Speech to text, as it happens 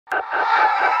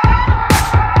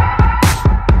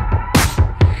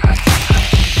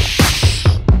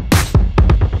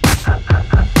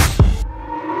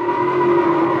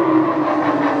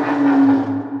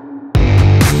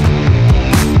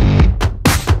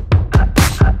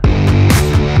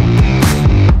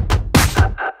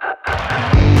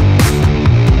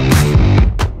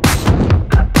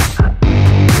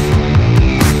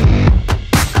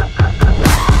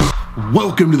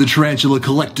Welcome to the Tarantula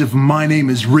Collective. My name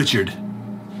is Richard. And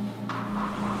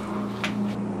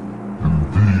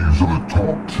these are the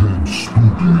top 10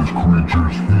 spookiest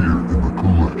creatures here in the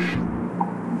collection.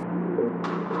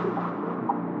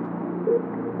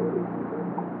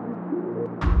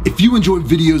 If you enjoy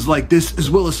videos like this, as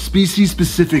well as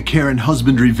species-specific care and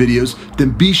husbandry videos,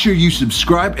 then be sure you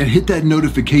subscribe and hit that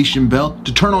notification bell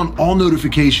to turn on all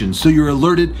notifications so you're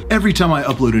alerted every time I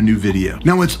upload a new video.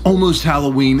 Now it's almost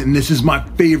Halloween and this is my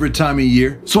favorite time of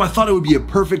year, so I thought it would be a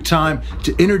perfect time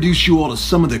to introduce you all to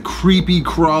some of the creepy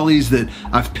crawlies that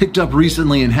I've picked up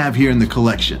recently and have here in the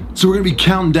collection. So we're going to be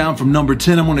counting down from number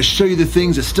 10. I'm going to show you the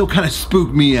things that still kind of spook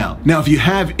me out. Now if you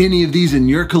have any of these in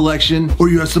your collection, or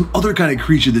you have some other kind of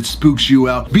creature that spooks you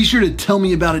out, be sure to tell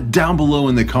me about it down below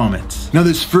in the comments. Now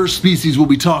this first species we'll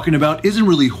be talking about isn't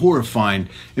really horrifying.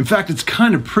 In fact, it's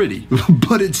kind of pretty,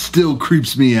 but it still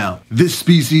creeps me out. This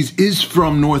species is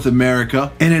from North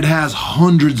America and it has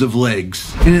hundreds of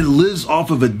legs, and it lives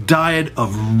off of a diet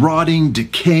of rotting,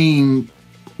 decaying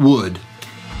wood.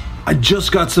 I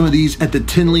just got some of these at the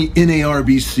Tinley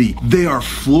NARBC. They are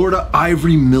Florida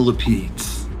Ivory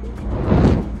Millipedes.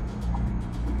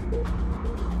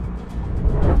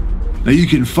 Now you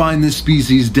can find this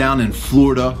species down in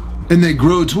Florida, and they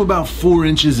grow to about 4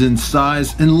 inches in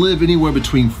size and live anywhere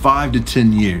between 5 to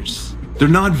 10 years. They're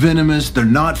not venomous, they're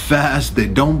not fast, they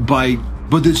don't bite,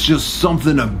 but it's just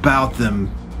something about them.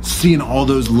 Seeing all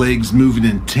those legs moving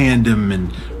in tandem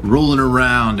and rolling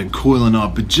around and coiling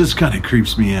up, it just kind of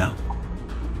creeps me out.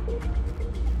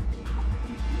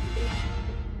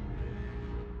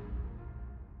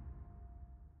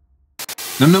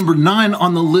 Now number 9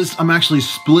 on the list, I'm actually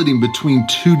splitting between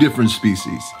two different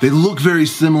species. They look very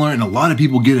similar and a lot of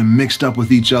people get them mixed up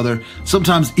with each other.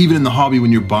 Sometimes even in the hobby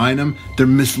when you're buying them, they're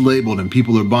mislabeled and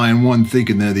people are buying one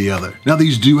thinking they're the other. Now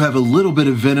these do have a little bit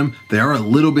of venom. They are a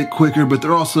little bit quicker, but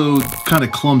they're also kind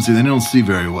of clumsy. They don't see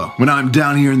very well. When I'm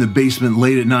down here in the basement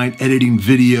late at night editing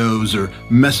videos or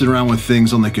messing around with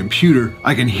things on the computer,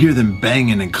 I can hear them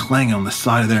banging and clanging on the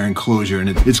side of their enclosure, and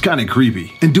it's kind of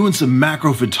creepy. And doing some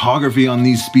macro photography on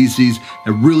these species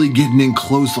and really getting in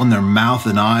close on their mouth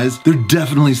and eyes, they're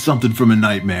definitely something from a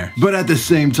nightmare. But at the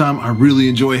same time, I really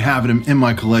enjoy having them in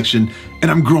my collection and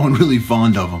I'm growing really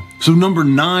fond of them. So number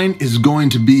 9 is going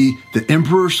to be the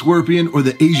emperor scorpion or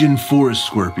the Asian forest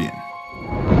scorpion.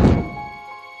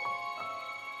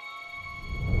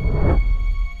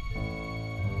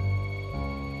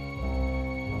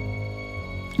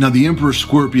 Now the emperor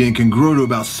scorpion can grow to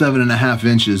about 7.5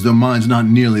 inches, though mine's not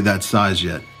nearly that size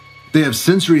yet. They have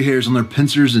sensory hairs on their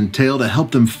pincers and tail to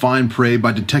help them find prey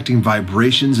by detecting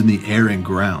vibrations in the air and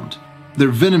ground. Their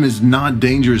venom is not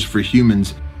dangerous for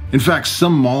humans. In fact,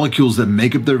 some molecules that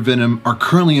make up their venom are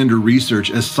currently under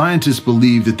research, as scientists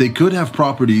believe that they could have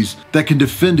properties that can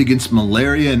defend against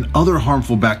malaria and other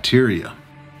harmful bacteria.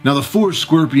 Now the forest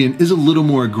scorpion is a little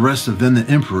more aggressive than the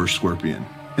emperor scorpion.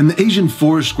 And the Asian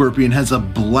forest scorpion has a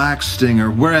black stinger,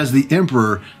 whereas the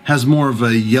emperor has more of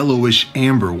a yellowish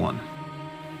amber one.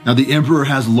 Now the emperor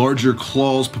has larger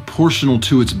claws proportional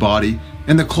to its body,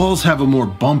 and the claws have a more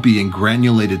bumpy and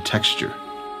granulated texture.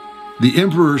 The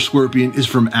emperor scorpion is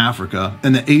from Africa,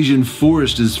 and the Asian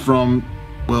forest is from,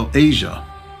 well, Asia.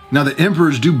 Now the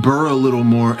emperors do burrow a little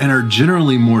more and are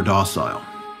generally more docile.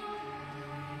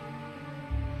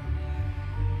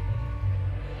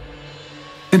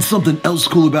 And something else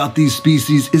cool about these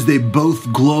species is they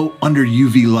both glow under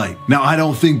UV light. Now I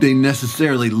don't think they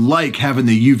necessarily like having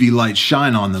the UV light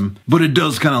shine on them, but it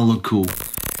does kind of look cool.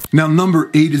 Now number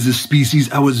 8 is a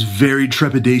species I was very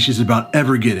trepidatious about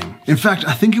ever getting. In fact,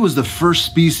 I think it was the first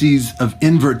species of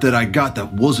invert that I got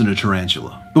that wasn't a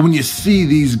tarantula. But when you see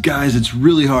these guys, it's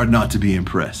really hard not to be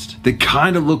impressed. They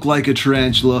kind of look like a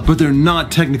tarantula, but they're not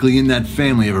technically in that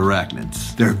family of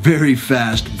arachnids. They're very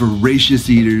fast, voracious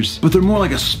eaters, but they're more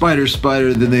like a spider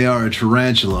than they are a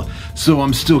tarantula, so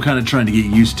I'm still kind of trying to get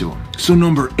used to them. So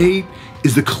number 8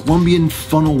 is the Colombian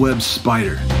funnel web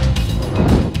spider.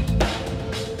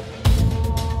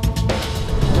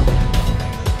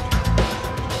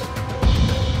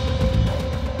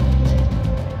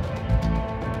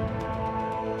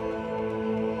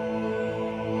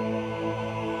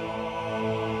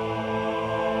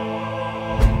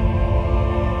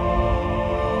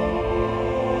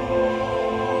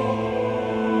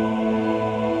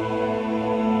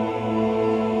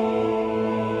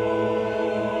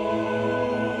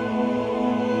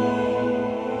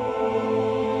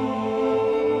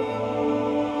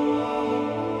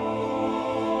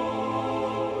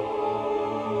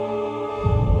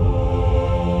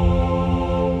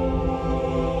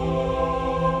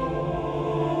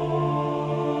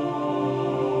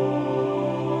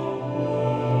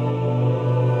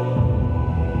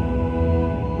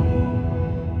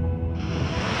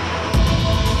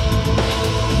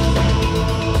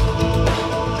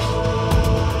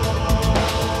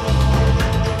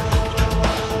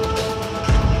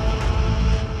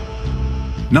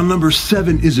 Now number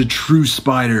 7 is a true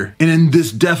spider, and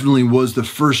this definitely was the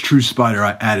first true spider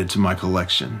I added to my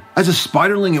collection. As a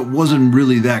spiderling, it wasn't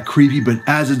really that creepy, but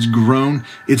as it's grown,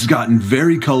 it's gotten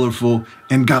very colorful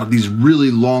and got these really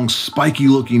long, spiky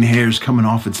looking hairs coming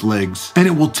off its legs. And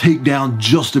it will take down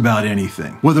just about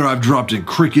anything. Whether I've dropped in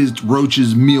crickets,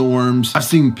 roaches, mealworms, I've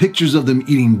seen pictures of them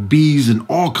eating bees and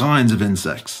all kinds of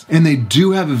insects. And they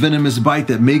do have a venomous bite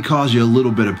that may cause you a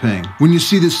little bit of pain. When you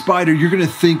see this spider, you're gonna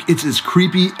think it's as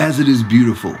creepy as it is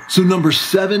beautiful. So number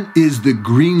 7 is the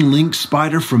green lynx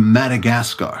spider from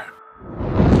Madagascar.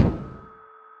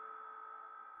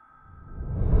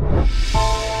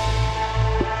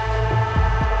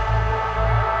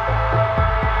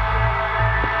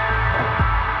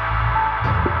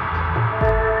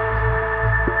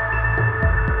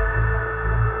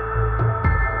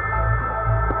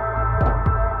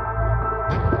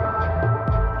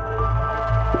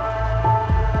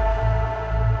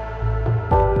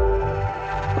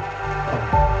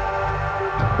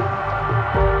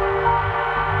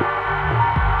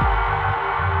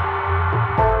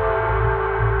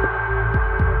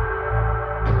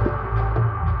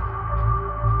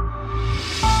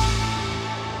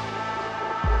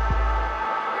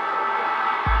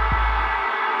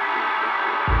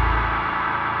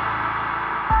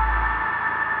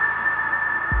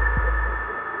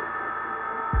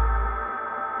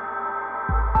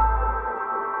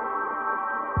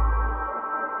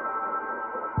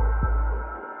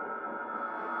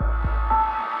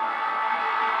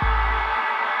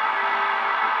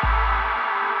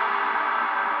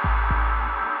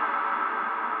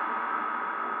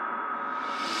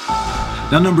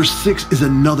 Now number 6 is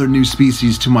another new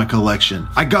species to my collection.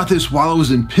 I got this while I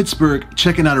was in Pittsburgh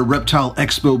checking out a reptile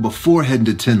expo before heading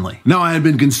to Tinley. Now I had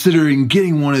been considering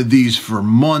getting one of these for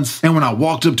months, and when I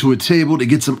walked up to a table to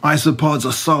get some isopods,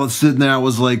 I saw it sitting there. I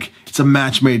was like, it's a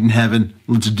match made in heaven,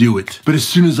 let's do it. But as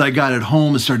soon as I got it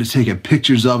home and started taking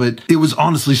pictures of it, it was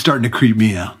honestly starting to creep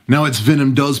me out. Now its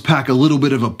venom does pack a little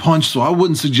bit of a punch, so I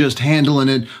wouldn't suggest handling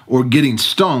it or getting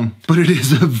stung, but it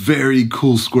is a very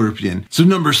cool scorpion. So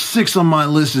number 6 on my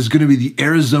list is going to be the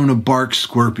Arizona bark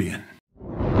scorpion.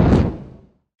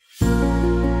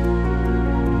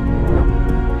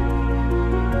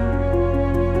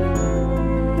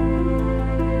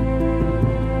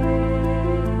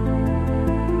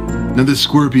 Now this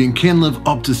scorpion can live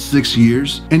up to 6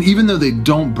 years, and even though they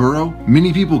don't burrow,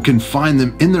 many people can find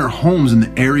them in their homes in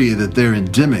the area that they're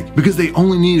endemic because they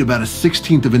only need about a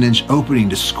 1/16 of an inch opening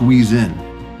to squeeze in.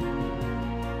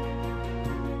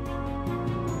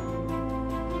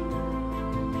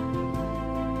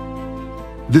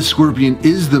 This scorpion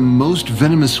is the most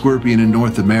venomous scorpion in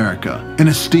North America, and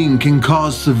a sting can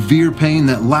cause severe pain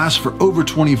that lasts for over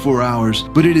 24 hours,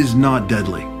 but it is not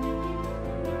deadly.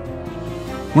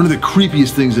 One of the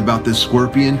creepiest things about this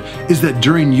scorpion is that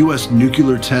during US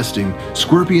nuclear testing,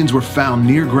 scorpions were found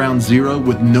near ground zero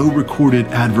with no recorded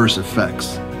adverse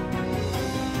effects.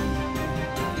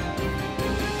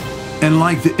 And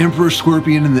like the emperor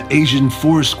scorpion and the Asian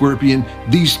forest scorpion,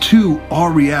 these two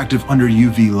are reactive under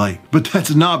UV light, but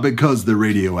that's not because they're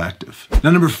radioactive.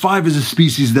 Now number 5 is a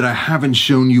species that I haven't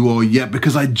shown you all yet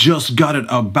because I just got it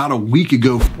about a week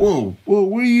ago. Whoa,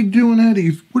 what are you doing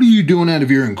out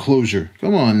of your enclosure?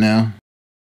 Come on now.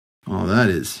 Oh, that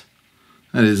is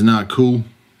not cool.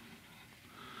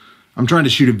 I'm trying to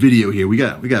shoot a video here. We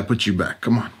gotta put you back.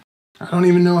 Come on. I don't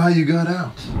even know how you got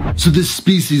out. So this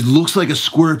species looks like a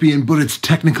scorpion, but it's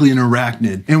technically an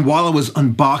arachnid. And while I was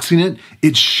unboxing it,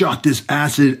 it shot this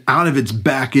acid out of its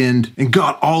back end and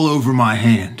got all over my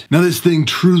hand. Now this thing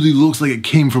truly looks like it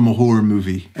came from a horror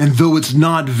movie. And though it's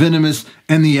not venomous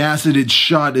and the acid it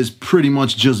shot is pretty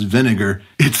much just vinegar,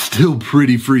 it's still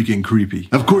pretty freaking creepy.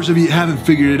 Of course, if you haven't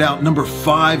figured it out, number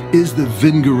 5 is the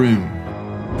Vinegaroon.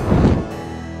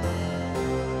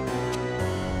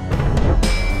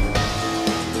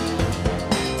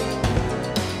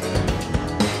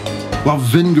 While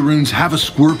Vinegaroons have a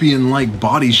scorpion-like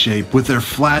body shape with their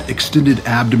flat, extended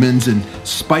abdomens and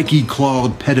spiky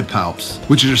clawed pedipalps,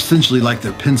 which are essentially like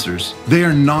their pincers, they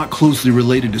are not closely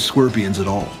related to scorpions at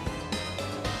all.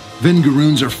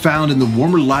 Vinegaroons are found in the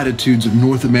warmer latitudes of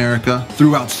North America,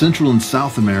 throughout Central and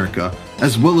South America,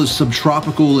 as well as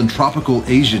subtropical and tropical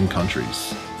Asian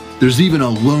countries. There's even a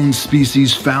lone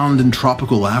species found in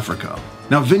tropical Africa.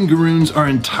 Now, Vinegaroons are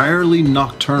entirely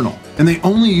nocturnal, and they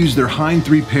only use their hind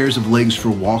 3 pairs of legs for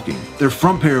walking. Their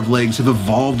front pair of legs have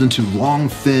evolved into long,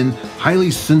 thin, highly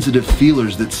sensitive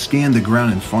feelers that scan the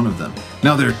ground in front of them.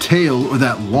 Now, their tail, or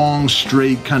that long,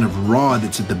 straight kind of rod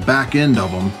that's at the back end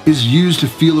of them, is used to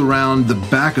feel around the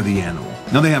back of the animal.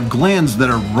 Now they have glands that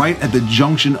are right at the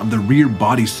junction of the rear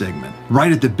body segment,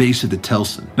 right at the base of the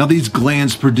telson. Now these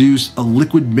glands produce a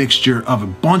liquid mixture of a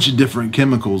bunch of different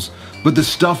chemicals, but the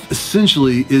stuff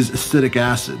essentially is acetic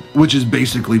acid, which is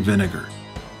basically vinegar.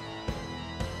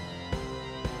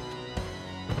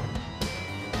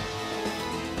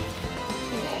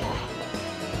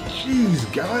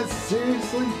 Jeez, guys,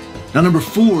 seriously? Now number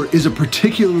 4 is a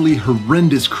particularly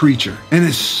horrendous creature, and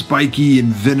as spiky and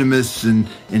venomous and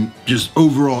just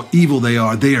overall evil they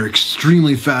are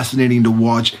extremely fascinating to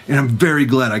watch, and I'm very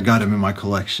glad I got him in my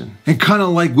collection. And kind of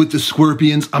like with the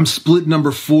scorpions, I'm split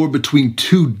number 4 between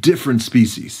 2 different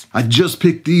species. I just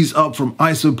picked these up from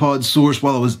Isopod Source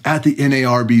while I was at the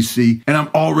NARBC, and I'm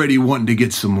already wanting to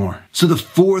get some more. So the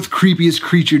 4th creepiest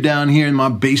creature down here in my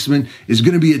basement is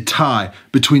going to be a tie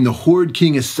between the Horrid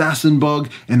King assassin bug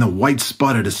and the white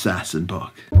spotted assassin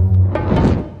bug.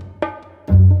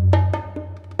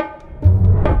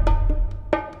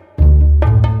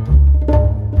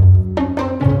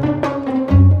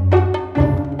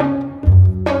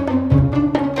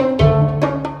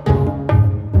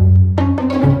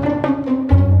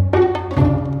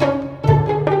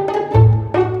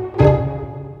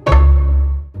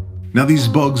 Now these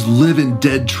bugs live in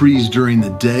dead trees during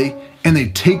the day, and they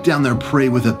take down their prey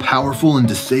with a powerful and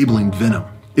disabling venom.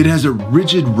 It has a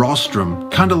rigid rostrum,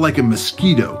 kind of like a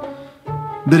mosquito,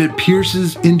 that it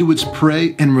pierces into its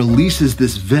prey and releases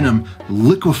this venom,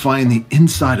 liquefying the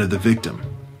inside of the victim.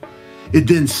 It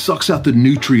then sucks out the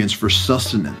nutrients for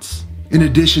sustenance. In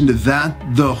addition to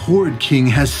that, the Horrid King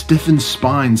has stiffened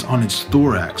spines on its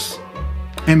thorax.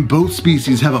 And both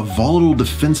species have a volatile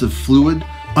defensive fluid,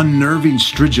 unnerving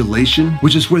stridulation,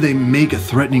 which is where they make a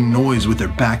threatening noise with their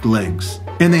back legs.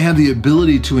 And they have the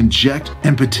ability to inject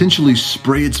and potentially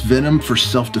spray its venom for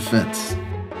self-defense.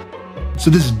 So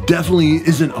this definitely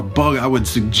isn't a bug I would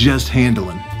suggest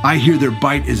handling. I hear their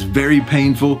bite is very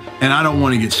painful, and I don't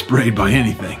want to get sprayed by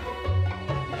anything.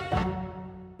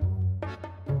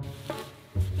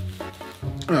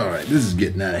 Alright, this is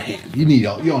getting out of hand.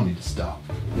 Y'all need to stop.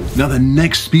 Now the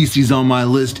next species on my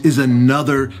list is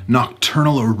another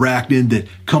nocturnal arachnid that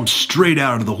comes straight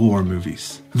out of the horror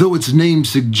movies. Though its name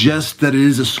suggests that it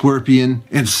is a scorpion,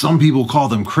 and some people call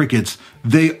them crickets,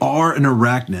 they are an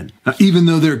arachnid. Now, even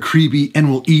though they're creepy and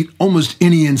will eat almost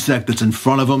any insect that's in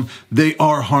front of them, they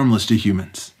are harmless to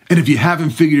humans. And if you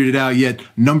haven't figured it out yet,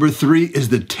 number 3 is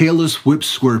the tailless whip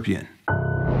scorpion.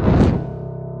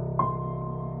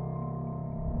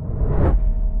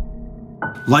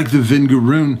 Like the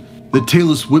Vinegaroon, the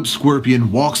tailless whip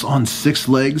scorpion walks on 6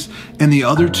 legs, and the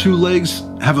other 2 legs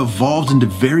have evolved into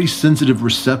very sensitive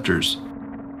receptors.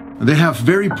 They have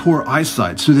very poor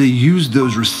eyesight, so they use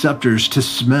those receptors to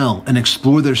smell and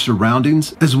explore their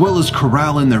surroundings, as well as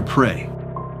corral in their prey.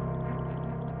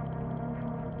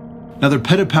 Now their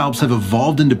pedipalps have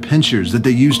evolved into pinchers that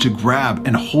they use to grab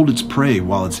and hold its prey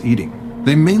while it's eating.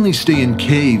 They mainly stay in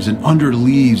caves and under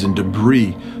leaves and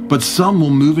debris, but some will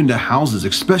move into houses,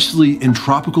 especially in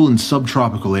tropical and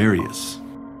subtropical areas.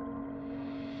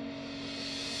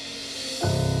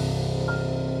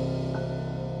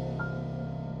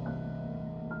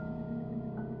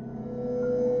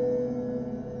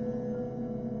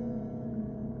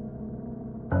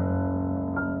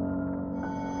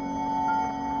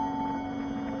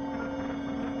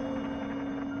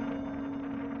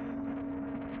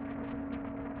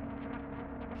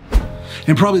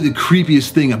 And probably the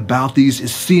creepiest thing about these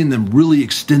is seeing them really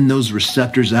extend those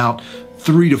receptors out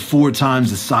 3 to 4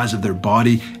 times the size of their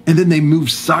body, and then they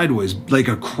move sideways like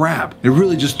a crab. It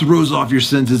really just throws off your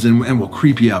senses and will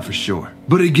creep you out for sure.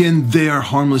 But again, they are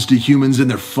harmless to humans, and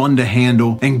they're fun to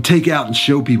handle and take out and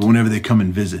show people whenever they come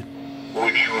and visit.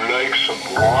 Would you like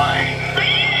some wine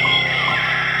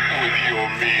with your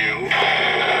meal?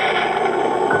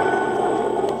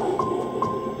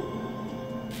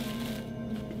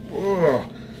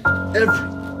 Every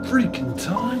freaking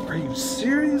time? Are you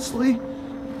seriously?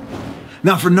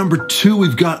 Now for number 2,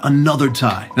 we've got another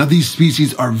tie. Now these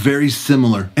species are very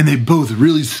similar, and they both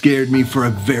really scared me for a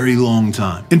very long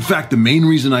time. In fact, the main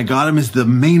reason I got them is the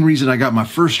main reason I got my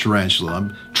first tarantula.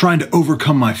 I'm trying to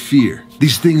overcome my fear.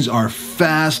 These things are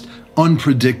fast,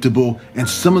 unpredictable, and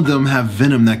some of them have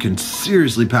venom that can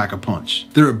seriously pack a punch.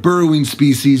 They're a burrowing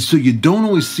species, so you don't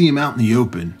always see them out in the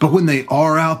open. But when they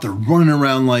are out, they're running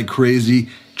around like crazy,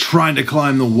 trying to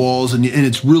climb the walls, and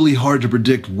it's really hard to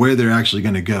predict where they're actually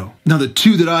going to go. Now the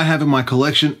 2 that I have in my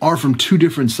collection are from 2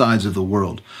 different sides of the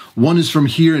world. One is from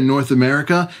here in North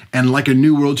America, and like a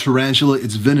New World tarantula,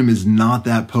 its venom is not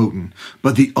that potent.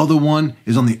 But the other one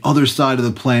is on the other side of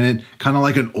the planet, kind of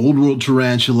like an Old World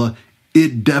tarantula,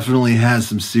 it definitely has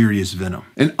some serious venom.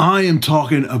 And I am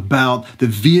talking about the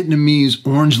Vietnamese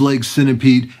orange-legged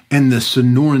centipede and the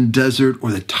Sonoran desert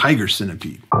or the tiger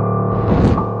centipede.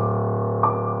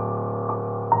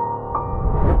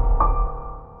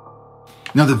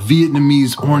 Now, the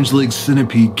Vietnamese orange-legged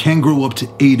centipede can grow up to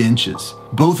 8 inches.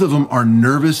 Both of them are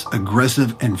nervous,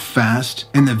 aggressive, and fast,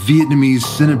 and the Vietnamese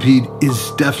centipede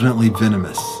is definitely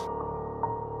venomous.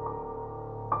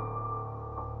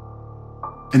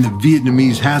 And the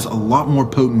Vietnamese has a lot more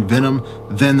potent venom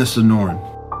than the Sonoran.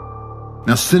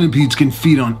 Now, centipedes can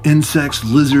feed on insects,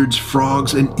 lizards,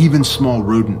 frogs, and even small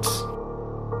rodents.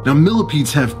 Now,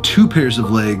 millipedes have 2 pairs of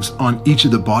legs on each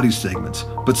of the body segments,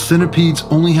 but centipedes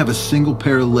only have a single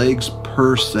pair of legs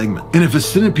per segment. And if a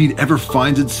centipede ever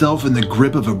finds itself in the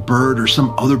grip of a bird or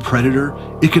some other predator,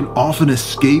 it can often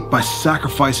escape by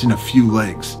sacrificing a few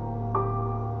legs.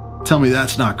 Tell me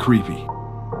that's not creepy.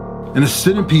 And a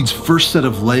centipede's first set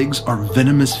of legs are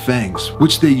venomous fangs,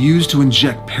 which they use to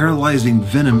inject paralyzing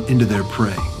venom into their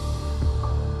prey.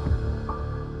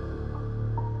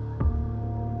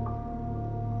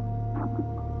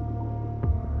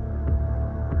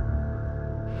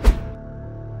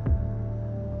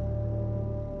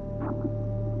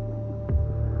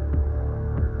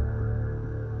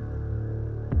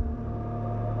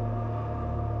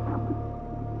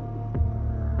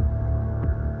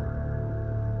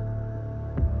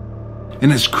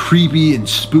 And as creepy and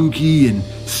spooky and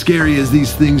scary as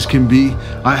these things can be,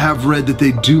 I have read that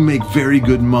they do make very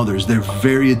good mothers. They're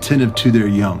very attentive to their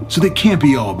young, so they can't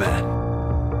be all bad.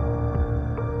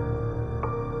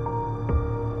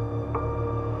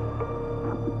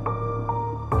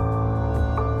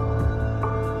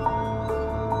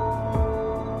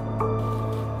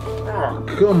 Oh,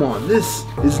 come on, this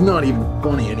is not even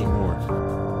funny anymore.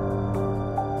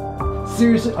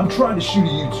 Seriously, I'm trying to shoot a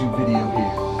YouTube video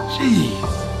here. Jeez.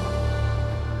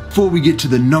 Before we get to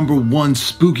the #1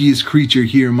 spookiest creature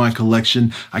here in my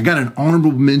collection, I got an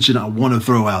honorable mention I want to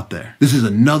throw out there. This is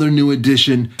another new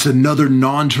addition. It's another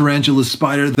non-tarantula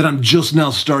spider that I'm just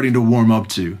now starting to warm up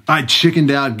to. I chickened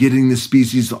out getting this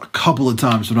species a couple of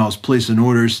times when I was placing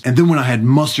orders, and then when I had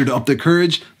mustered up the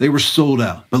courage, they were sold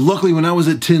out. But luckily when I was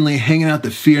at Tinley hanging out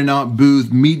the Fear Not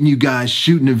booth, meeting you guys,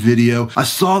 shooting a video, I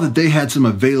saw that they had some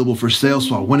available for sale,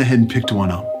 so I went ahead and picked one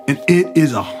up. And it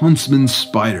is a huntsman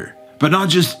spider. But not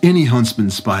just any huntsman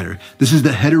spider. This is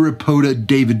the Heteropoda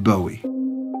David Bowie.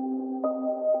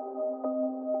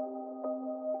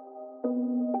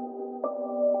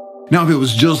 Now, if it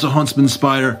was just a huntsman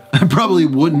spider, I probably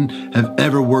wouldn't have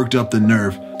ever worked up the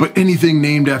nerve. But anything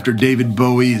named after David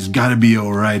Bowie has got to be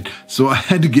alright, so I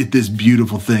had to get this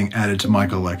beautiful thing added to my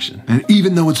collection. And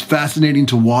even though it's fascinating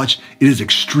to watch, it is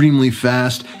extremely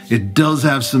fast. It does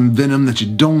have some venom that you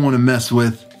don't want to mess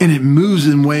with. And it moves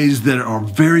in ways that are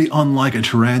very unlike a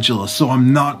tarantula, so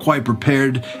I'm not quite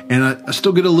prepared, and I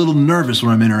still get a little nervous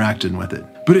when I'm interacting with it.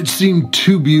 But it seemed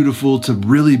too beautiful to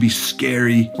really be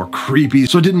scary or creepy,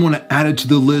 so I didn't want to add it to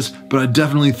the list, but I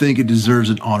definitely think it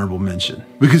deserves an honorable mention.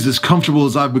 Because as comfortable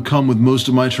as I've become with most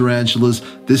of my tarantulas,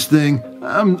 this thing,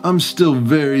 I'm still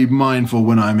very mindful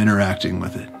when I'm interacting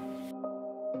with it.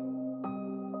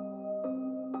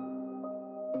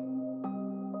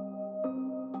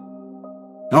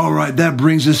 Alright, that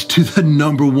brings us to the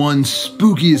 #1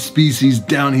 spookiest species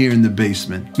down here in the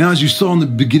basement. Now, as you saw in the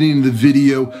beginning of the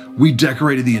video, we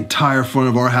decorated the entire front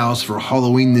of our house for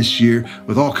Halloween this year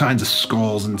with all kinds of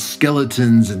skulls and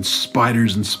skeletons and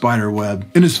spiders and spider web.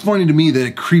 And it's funny to me that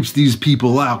it creeps these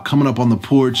people out coming up on the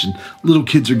porch and little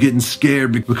kids are getting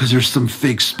scared because there's some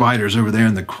fake spiders over there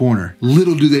in the corner.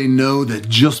 Little do they know that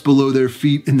just below their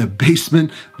feet in the basement,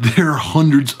 there are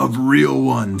hundreds of real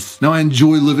ones. Now, I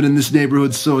enjoy living in this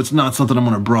neighborhood, so it's not something I'm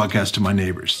going to broadcast to my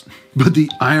neighbors. But the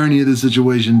irony of the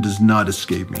situation does not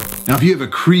escape me. Now, if you have a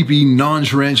creepy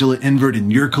non-tarantula invert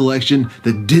in your collection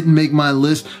that didn't make my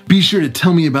list, be sure to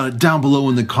tell me about it down below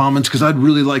in the comments, because I'd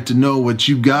really like to know what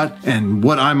you got and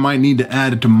what I might need to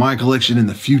add to my collection in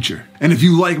the future. And if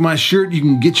you like my shirt, you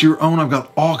can get your own. I've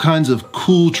got all kinds of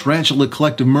cool Tarantula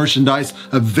Collective merchandise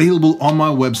available on my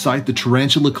website,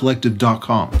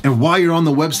 thetarantulacollective.com. And while you're on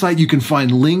the website, you can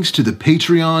find links to the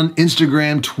Patreon,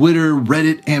 Instagram, Twitter,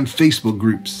 Reddit, and Facebook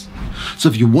groups. So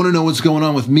if you want to know what's going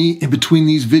on with me in between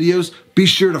these videos, be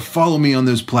sure to follow me on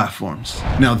those platforms.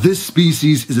 Now, this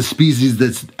species is a species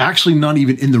that's actually not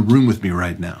even in the room with me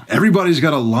right now. Everybody's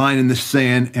got a line in the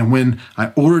sand, and when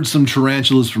I ordered some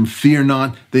tarantulas from Fear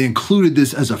Not, they included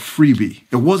this as a freebie.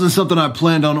 It wasn't something I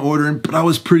planned on ordering, but I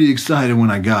was pretty excited when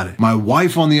I got it. My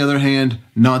wife, on the other hand,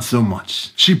 not so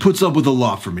much. She puts up with a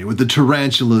lot for me, with the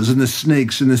tarantulas and the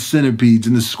snakes and the centipedes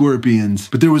and the scorpions,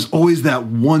 but there was always that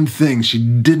one thing she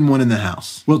didn't want in the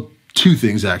house. Well, two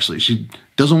things actually. She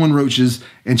doesn't want roaches,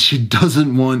 and she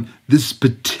doesn't want this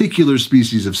particular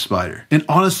species of spider. And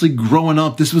honestly, growing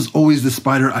up, this was always the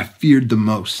spider I feared the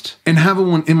most. And having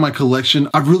one in my collection,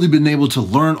 I've really been able to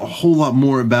learn a whole lot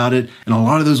more about it, and a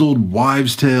lot of those old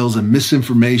wives' tales and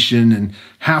misinformation and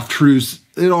half-truths,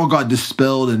 it all got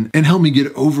dispelled and helped me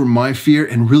get over my fear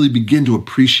and really begin to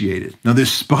appreciate it. Now,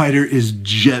 this spider is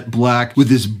jet black with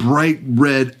this bright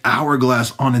red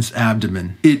hourglass on its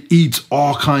abdomen. It eats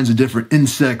all kinds of different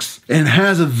insects and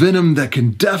has a venom that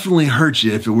can definitely hurt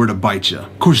you if it were to bite you.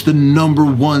 Of course, the number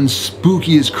one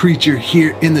spookiest creature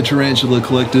here in the Tarantula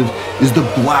Collective is the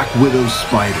black widow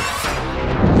spider.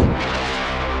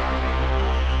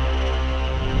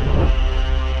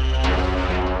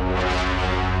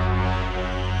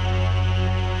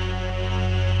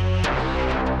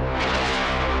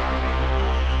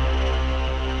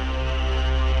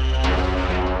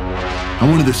 And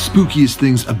one of the spookiest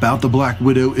things about the black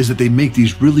widow is that they make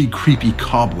these really creepy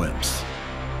cobwebs.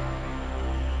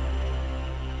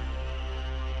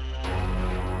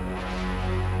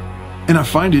 And I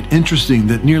find it interesting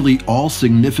that nearly all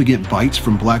significant bites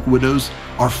from black widows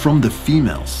are from the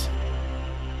females.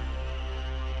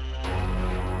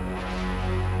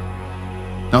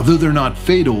 Now, though they're not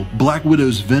fatal, black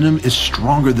widow's venom is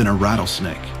stronger than a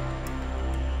rattlesnake.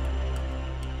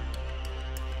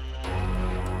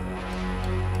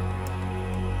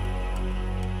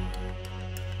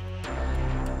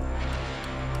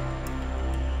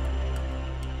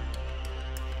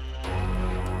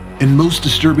 And most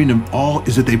disturbing of all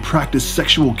is that they practice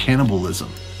sexual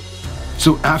cannibalism.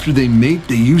 So after they mate,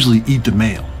 they usually eat the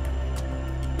male.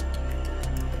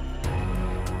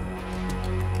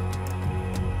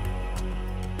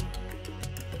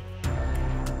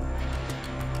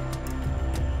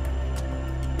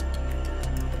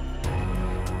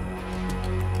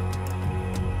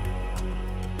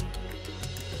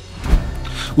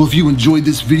 Well, if you enjoyed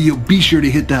this video, be sure to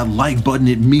hit that like button.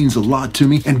 It means a lot to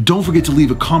me. And don't forget to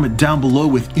leave a comment down below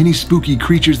with any spooky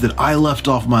creatures that I left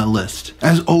off my list.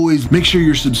 As always, make sure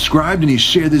you're subscribed and you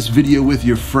share this video with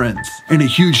your friends. And a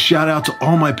huge shout out to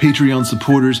all my Patreon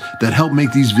supporters that help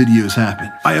make these videos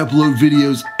happen. I upload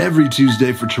videos every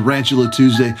Tuesday for Tarantula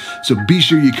Tuesday, so be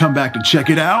sure you come back to check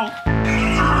it out.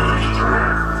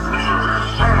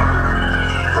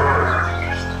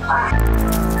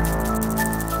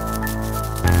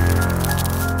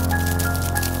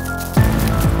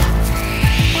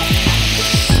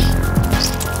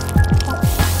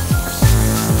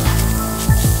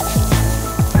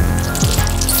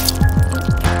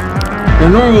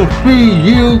 And I will see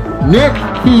you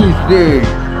next Tuesday.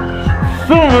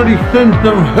 Somebody send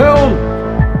some help!